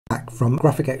back from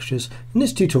Graphic Extras. In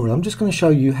this tutorial I'm just going to show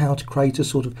you how to create a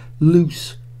sort of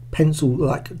loose pencil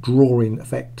like drawing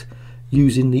effect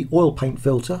using the oil paint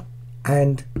filter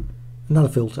and another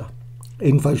filter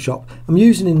in Photoshop. I'm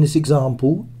using in this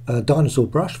example a Dinosaur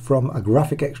Brush from a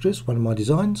Graphic Extras, one of my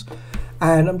designs,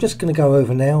 and I'm just going to go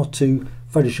over now to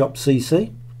Photoshop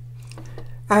CC.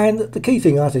 And the key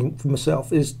thing I think for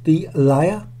myself is the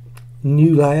layer,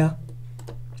 new layer.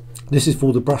 This is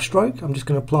for the brush stroke. I'm just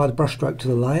going to apply the brush stroke to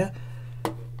the layer.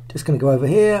 Just going to go over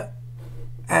here,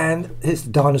 and here's the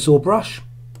Dinosaur Brush.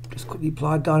 Just quickly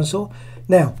apply Dinosaur.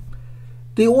 Now,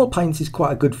 the oil paint is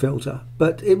quite a good filter,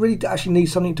 but it really actually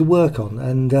needs something to work on.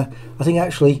 And I think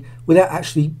actually, without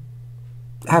actually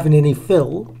having any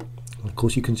fill, of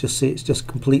course you can just see it's just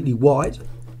completely white,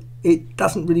 it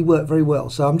doesn't really work very well.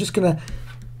 So I'm just going to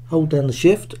hold down the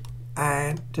shift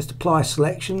and just apply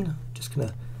selection. Just going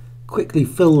to quickly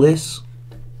fill this,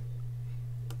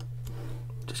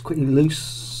 just quickly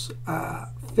loose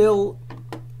fill,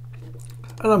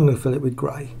 and I'm going to fill it with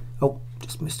grey. Oh,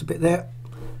 just missed a bit there.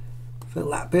 Fill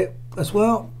that bit as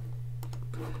well.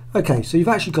 Okay, so you've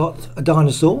actually got a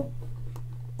dinosaur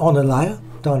on a layer,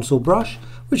 Dinosaur Brush,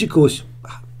 which of course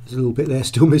there's a little bit there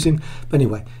still missing, but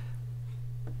anyway.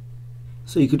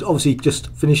 So you could obviously just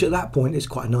finish at that point. It's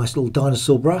quite a nice little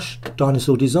dinosaur brush,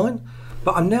 dinosaur design.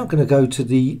 But I'm now going to go to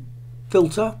the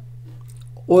filter,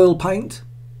 oil paint,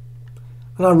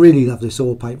 and I really love this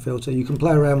oil paint filter. You can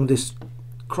play around with this,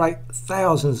 create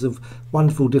thousands of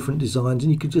wonderful different designs,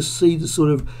 and you can just see the sort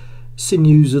of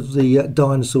sinews of the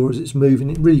dinosaur as it's moving.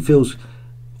 It really feels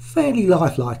fairly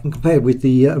lifelike, and compared with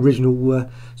the original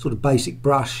sort of basic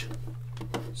brush.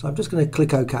 So I'm just going to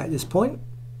click OK at this point,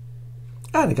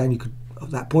 and again you could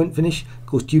at that point finish, of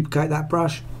course duplicate that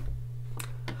brush.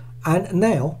 And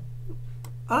now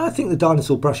I think the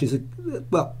Dinosaur Brush is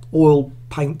oil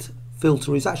paint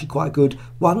filter is actually quite good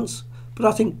once, but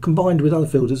I think combined with other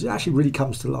filters it actually really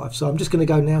comes to life. So I'm just going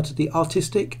to go now to the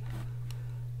artistic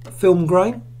film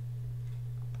grain,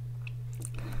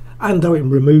 and though it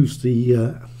removes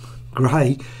the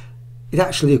grey, it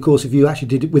actually, of course, if you actually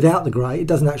did it without the grey, it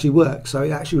doesn't actually work. So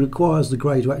it actually requires the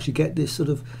grey to actually get this sort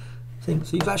of thing.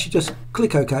 So you've actually just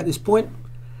click OK at this point,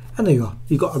 and there you are.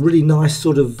 You've got a really nice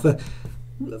sort of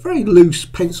very loose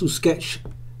pencil sketch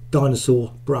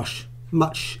dinosaur brush.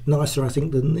 Much nicer, I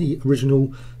think, than the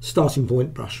original starting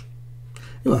point brush.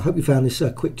 Anyway, I hope you found this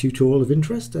quick tutorial of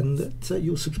interest, and that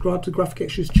you'll subscribe to the Graphic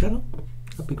Extras channel.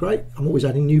 That'd be great. I'm always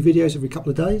adding new videos every couple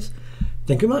of days.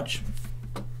 Thank you much.